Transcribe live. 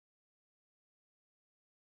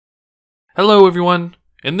Hello everyone!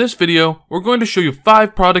 In this video, we're going to show you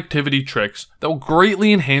 5 productivity tricks that will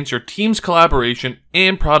greatly enhance your team's collaboration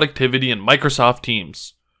and productivity in Microsoft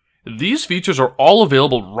Teams. These features are all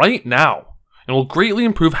available right now and will greatly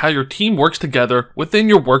improve how your team works together within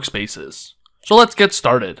your workspaces. So let's get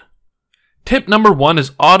started. Tip number 1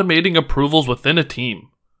 is automating approvals within a team.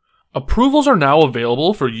 Approvals are now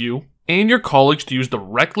available for you and your colleagues to use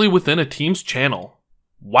directly within a Teams channel.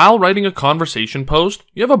 While writing a conversation post,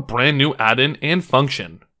 you have a brand new add-in and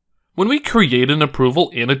function. When we create an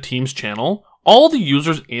approval in a Teams channel, all the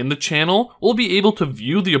users in the channel will be able to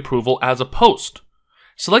view the approval as a post.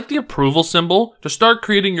 Select the approval symbol to start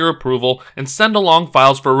creating your approval and send along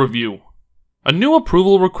files for review. A new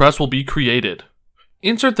approval request will be created.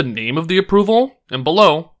 Insert the name of the approval, and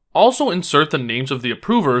below, also insert the names of the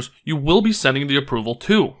approvers you will be sending the approval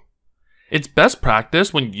to. It's best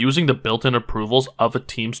practice when using the built-in approvals of a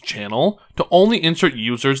Teams channel to only insert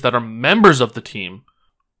users that are members of the team.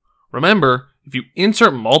 Remember, if you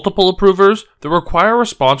insert multiple approvers, the require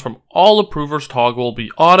response from all approvers toggle will be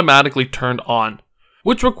automatically turned on,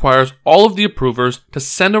 which requires all of the approvers to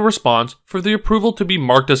send a response for the approval to be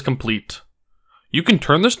marked as complete. You can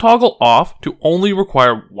turn this toggle off to only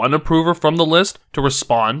require one approver from the list to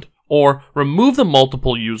respond, or remove the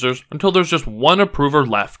multiple users until there's just one approver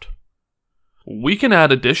left. We can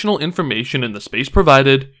add additional information in the space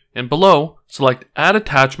provided, and below, select Add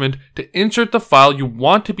Attachment to insert the file you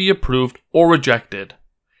want to be approved or rejected.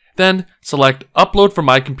 Then, select Upload from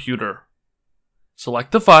my computer.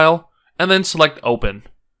 Select the file, and then select Open.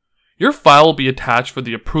 Your file will be attached for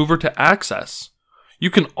the approver to access.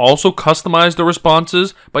 You can also customize the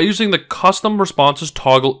responses by using the Custom Responses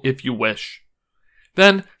toggle if you wish.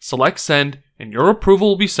 Then, select Send, and your approval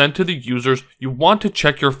will be sent to the users you want to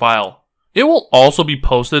check your file. It will also be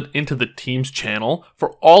posted into the Teams channel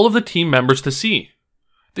for all of the team members to see.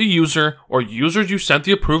 The user or users you sent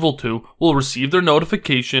the approval to will receive their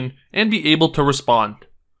notification and be able to respond.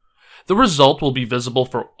 The result will be visible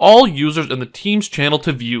for all users in the Teams channel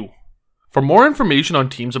to view. For more information on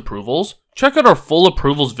Teams approvals, check out our full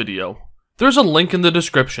approvals video. There's a link in the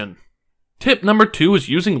description. Tip number 2 is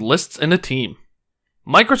using lists in a team.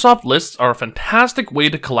 Microsoft Lists are a fantastic way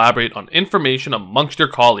to collaborate on information amongst your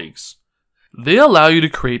colleagues. They allow you to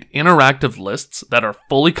create interactive lists that are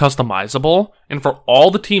fully customizable and for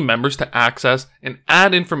all the team members to access and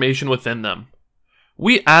add information within them.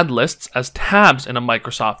 We add lists as tabs in a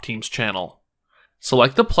Microsoft Teams channel.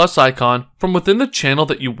 Select the plus icon from within the channel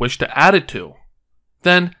that you wish to add it to.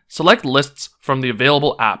 Then select Lists from the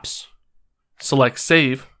available apps. Select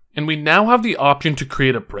Save, and we now have the option to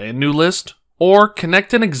create a brand new list or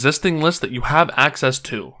connect an existing list that you have access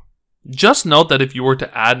to. Just note that if you were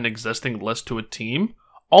to add an existing list to a team,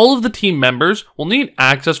 all of the team members will need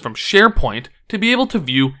access from SharePoint to be able to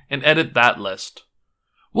view and edit that list.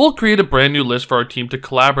 We'll create a brand new list for our team to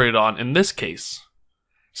collaborate on in this case.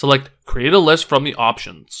 Select Create a List from the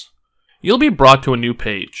options. You'll be brought to a new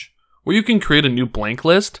page, where you can create a new blank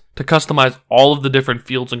list to customize all of the different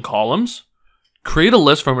fields and columns, create a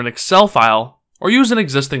list from an Excel file, or use an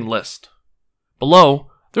existing list. Below,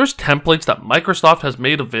 there's templates that Microsoft has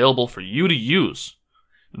made available for you to use.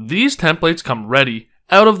 These templates come ready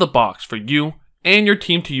out of the box for you and your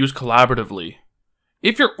team to use collaboratively.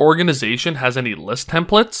 If your organization has any list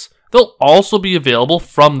templates, they'll also be available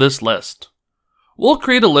from this list. We'll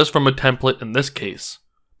create a list from a template in this case,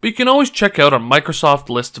 but you can always check out our Microsoft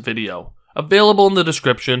Lists video, available in the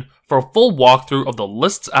description for a full walkthrough of the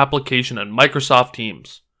Lists application in Microsoft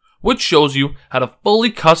Teams, which shows you how to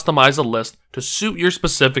fully customize a list to suit your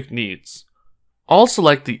specific needs. I'll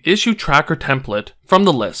select the Issue Tracker template from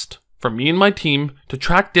the list for me and my team to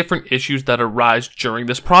track different issues that arise during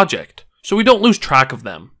this project, so we don't lose track of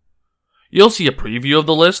them. You'll see a preview of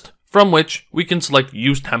the list, from which we can select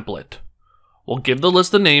Use Template. We'll give the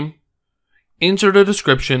list a name, insert a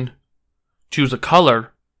description, choose a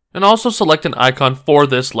color, and also select an icon for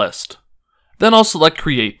this list. Then I'll select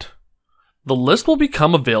Create. The list will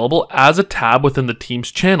become available as a tab within the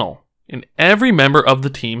Teams channel, and every member of the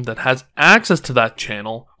team that has access to that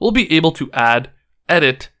channel will be able to add,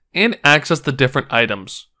 edit, and access the different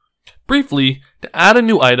items. Briefly, to add a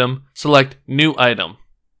new item, select New Item.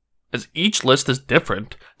 As each list is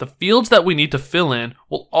different, the fields that we need to fill in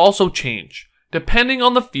will also change, depending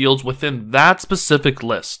on the fields within that specific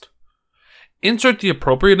list. Insert the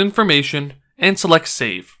appropriate information and select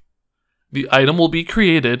Save. The item will be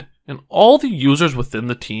created, and all the users within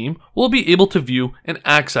the team will be able to view and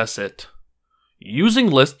access it. Using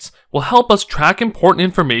lists will help us track important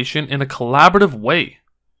information in a collaborative way.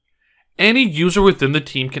 any user within the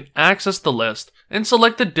team can access the list and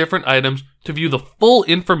select the different items to view the full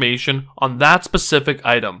information on that specific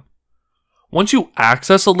item. Once you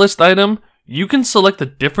access a list item, you can select the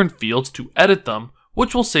different fields to edit them,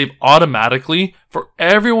 which will save automatically for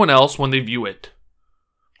everyone else when they view it.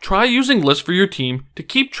 Try using lists for your team to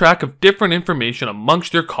keep track of different information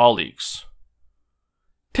amongst your colleagues.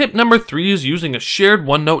 Tip number 3 is using a shared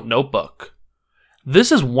OneNote notebook.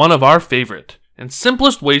 This is one of our favorite and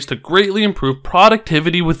simplest ways to greatly improve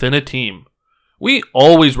productivity within a team. We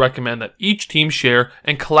always recommend that each team share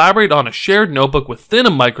and collaborate on a shared notebook within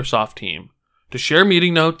a Microsoft team to share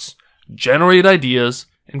meeting notes, generate ideas,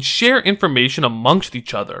 and share information amongst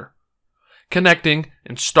each other. Connecting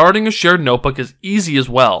and starting a shared notebook is easy as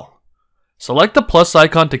well. Select the plus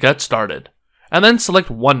icon to get started, and then select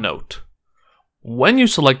OneNote. When you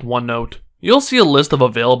select OneNote, you'll see a list of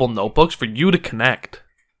available notebooks for you to connect.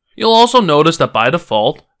 You'll also notice that by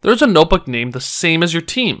default, there's a notebook named the same as your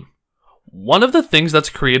team. One of the things that's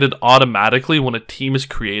created automatically when a team is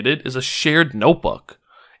created is a shared notebook.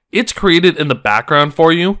 It's created in the background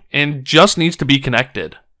for you and just needs to be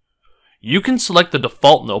connected. You can select the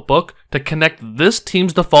default notebook to connect this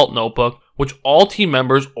team's default notebook, which all team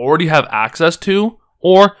members already have access to,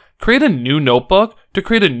 or create a new notebook to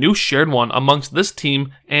create a new shared one amongst this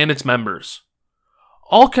team and its members.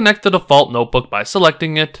 I'll connect the default notebook by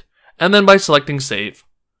selecting it, and then by selecting Save.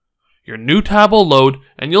 Your new tab will load,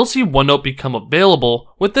 and you'll see OneNote become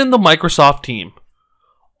available within the Microsoft team.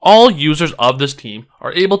 All users of this team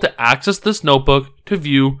are able to access this notebook to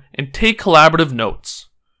view and take collaborative notes.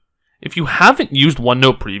 If you haven't used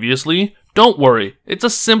OneNote previously, don't worry, it's a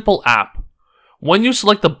simple app. When you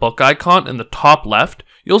select the book icon in the top left,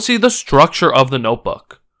 you'll see the structure of the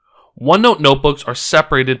notebook. OneNote notebooks are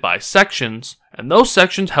separated by sections, and those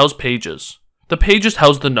sections house pages. The pages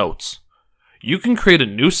house the notes. You can create a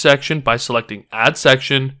new section by selecting Add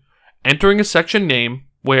Section, entering a section name,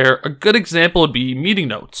 where a good example would be meeting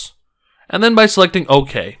notes, and then by selecting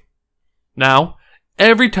OK. Now,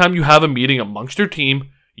 every time you have a meeting amongst your team,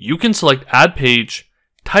 you can select Add Page,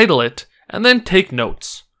 title it, and then take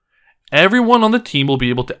notes. Everyone on the team will be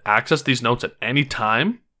able to access these notes at any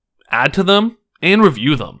time, add to them, and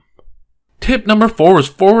review them. Tip number 4 is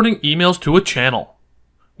forwarding emails to a channel.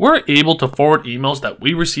 We're able to forward emails that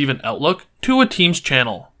we receive in Outlook to a team's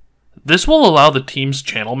channel. This will allow the team's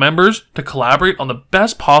channel members to collaborate on the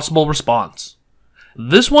best possible response.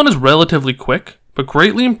 This one is relatively quick, but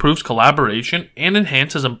greatly improves collaboration and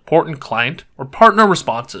enhances important client or partner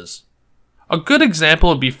responses. A good example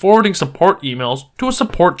would be forwarding support emails to a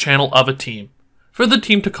support channel of a team, for the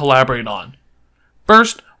team to collaborate on.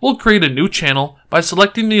 First, we'll create a new channel by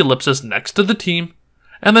selecting the ellipsis next to the team,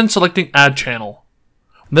 and then selecting Add Channel.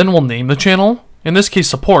 Then we'll name the channel, in this case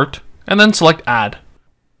Support, and then select Add.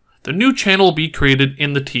 The new channel will be created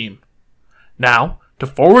in the team. Now, to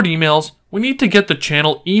forward emails, we need to get the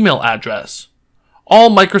channel email address. All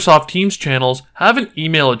Microsoft Teams channels have an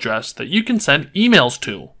email address that you can send emails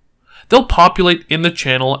to. They'll populate in the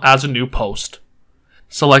channel as a new post.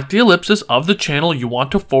 Select the ellipsis of the channel you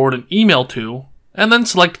want to forward an email to, and then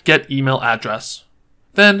select Get Email Address.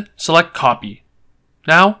 Then select Copy.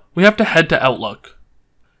 Now, we have to head to Outlook.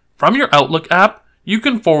 From your Outlook app, you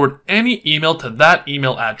can forward any email to that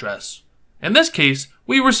email address. In this case,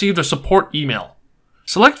 we received a support email.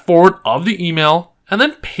 Select Forward of the email, and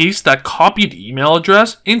then paste that copied email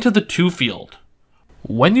address into the To field.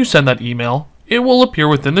 When you send that email, it will appear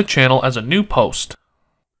within the channel as a new post.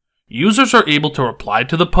 Users are able to reply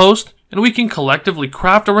to the post, and we can collectively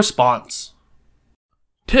craft a response.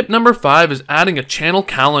 Tip number 5 is adding a channel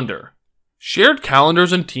calendar. Shared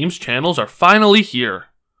calendars in Teams channels are finally here.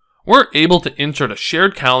 We're able to insert a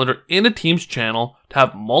shared calendar in a Teams channel to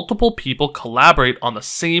have multiple people collaborate on the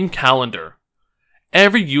same calendar.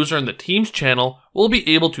 Every user in the Teams channel will be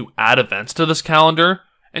able to add events to this calendar,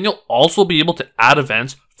 and you'll also be able to add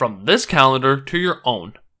events from this calendar to your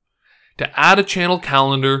own. To add a channel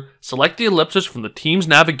calendar, select the ellipsis from the Teams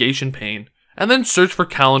navigation pane, and then search for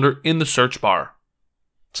calendar in the search bar.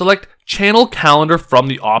 Select Channel Calendar from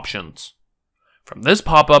the options. From this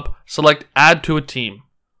pop-up, select Add to a Team.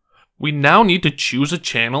 We now need to choose a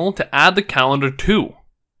channel to add the calendar to.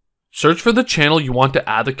 Search for the channel you want to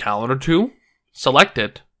add the calendar to, select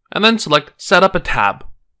it, and then select Set up a tab.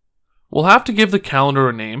 We'll have to give the calendar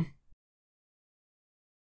a name,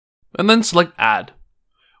 and then select Add.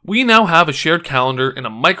 We now have a shared calendar in a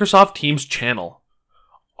Microsoft Teams channel.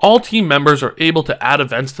 All team members are able to add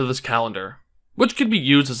events to this calendar, which could be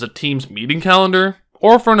used as a Teams meeting calendar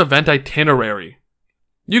or for an event itinerary.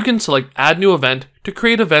 You can select Add New Event to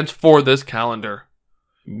create events for this calendar.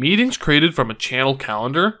 Meetings created from a channel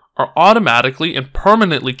calendar are automatically and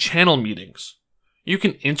permanently channel meetings. You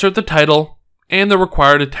can insert the title and the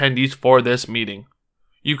required attendees for this meeting.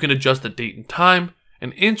 You can adjust the date and time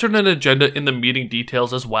and insert an agenda in the meeting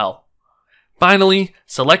details as well. Finally,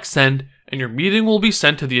 select Send and your meeting will be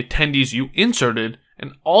sent to the attendees you inserted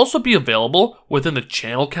and also be available within the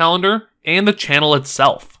channel calendar and the channel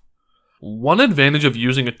itself. One advantage of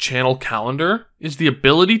using a channel calendar is the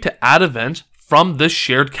ability to add events from this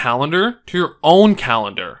shared calendar to your own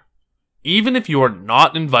calendar. Even if you are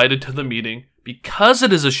not invited to the meeting, because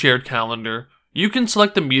it is a shared calendar, you can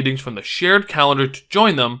select the meetings from the shared calendar to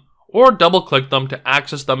join them or double-click them to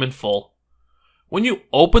access them in full. When you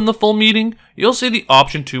open the full meeting, you'll see the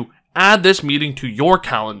option to add this meeting to your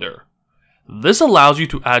calendar. This allows you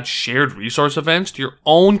to add shared resource events to your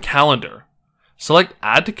own calendar. Select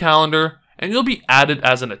Add to Calendar and you'll be added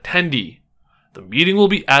as an attendee. The meeting will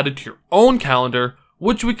be added to your own calendar,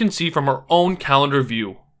 which we can see from our own calendar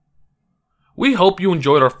view. We hope you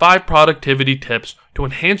enjoyed our 5 productivity tips to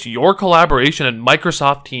enhance your collaboration in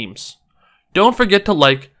Microsoft Teams. Don't forget to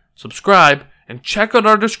like, subscribe, and check out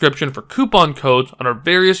our description for coupon codes on our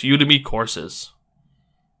various Udemy courses.